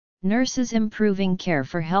Nurses improving care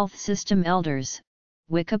for health system elders.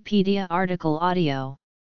 Wikipedia article audio.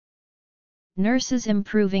 Nurses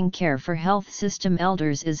Improving Care for Health System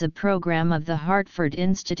Elders is a program of the Hartford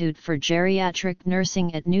Institute for Geriatric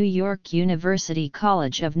Nursing at New York University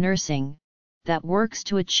College of Nursing, that works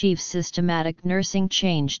to achieve systematic nursing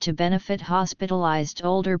change to benefit hospitalized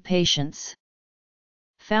older patients.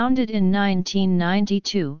 Founded in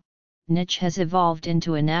 1992, NICH has evolved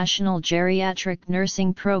into a national geriatric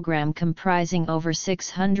nursing program comprising over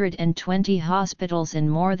 620 hospitals in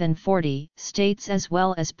more than 40 states as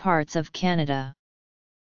well as parts of Canada.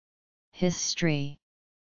 History.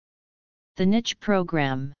 The NICH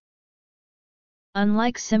program.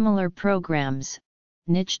 Unlike similar programs,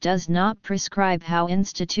 NICH does not prescribe how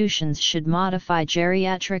institutions should modify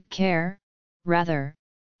geriatric care. Rather,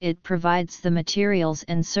 it provides the materials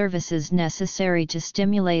and services necessary to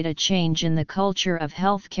stimulate a change in the culture of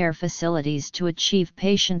healthcare facilities to achieve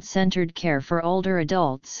patient-centered care for older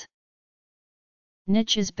adults.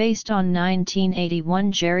 NICH is based on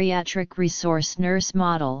 1981 Geriatric Resource Nurse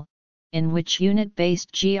Model, in which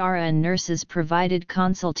unit-based GRN nurses provided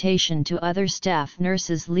consultation to other staff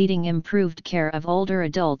nurses, leading improved care of older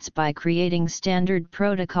adults by creating standard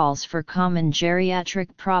protocols for common geriatric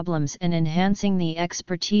problems and enhancing the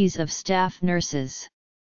expertise of staff nurses.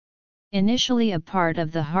 Initially a part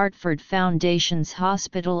of the Hartford Foundation's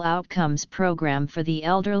Hospital Outcomes Program for the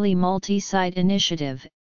Elderly Multi-Site Initiative,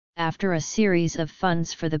 after a series of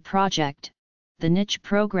funds for the project, the NICH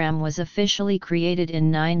program was officially created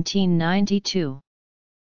in 1992.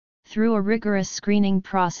 Through a rigorous screening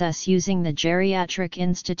process using the Geriatric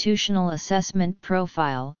Institutional Assessment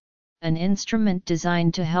Profile, an instrument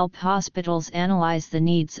designed to help hospitals analyze the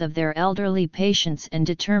needs of their elderly patients and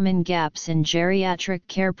determine gaps in geriatric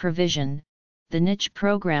care provision, the NICH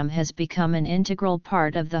program has become an integral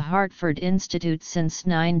part of the Hartford Institute since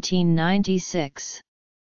 1996.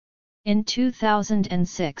 In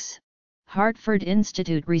 2006, Hartford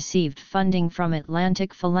Institute received funding from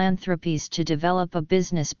Atlantic Philanthropies to develop a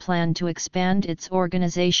business plan to expand its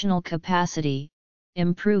organizational capacity,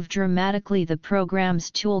 improve dramatically the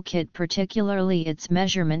program's toolkit, particularly its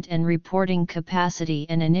measurement and reporting capacity,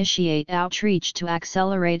 and initiate outreach to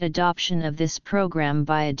accelerate adoption of this program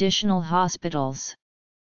by additional hospitals.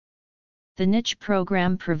 The NICH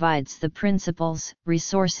program provides the principles,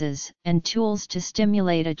 resources, and tools to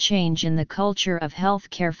stimulate a change in the culture of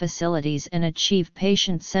healthcare facilities and achieve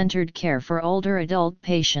patient-centered care for older adult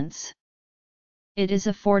patients. It is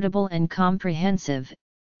affordable and comprehensive,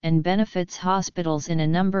 and benefits hospitals in a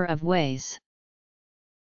number of ways.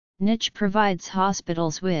 NICH provides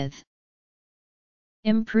hospitals with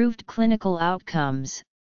improved clinical outcomes,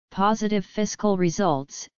 positive fiscal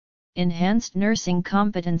results, enhanced nursing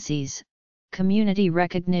competencies, community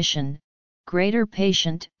recognition, greater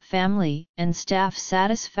patient, family, and staff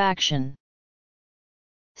satisfaction.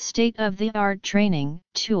 State-of-the-art training,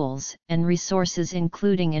 tools, and resources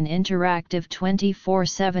including an interactive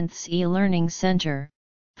 24/7 e-learning center,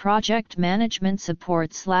 project management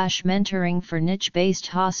support/mentoring for niche-based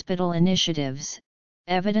hospital initiatives,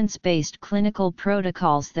 evidence-based clinical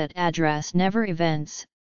protocols that address never events,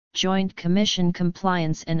 Joint Commission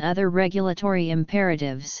compliance and other regulatory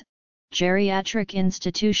imperatives, Geriatric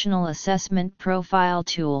Institutional Assessment Profile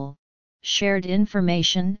Tool, shared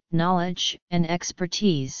information, knowledge, and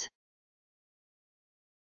expertise.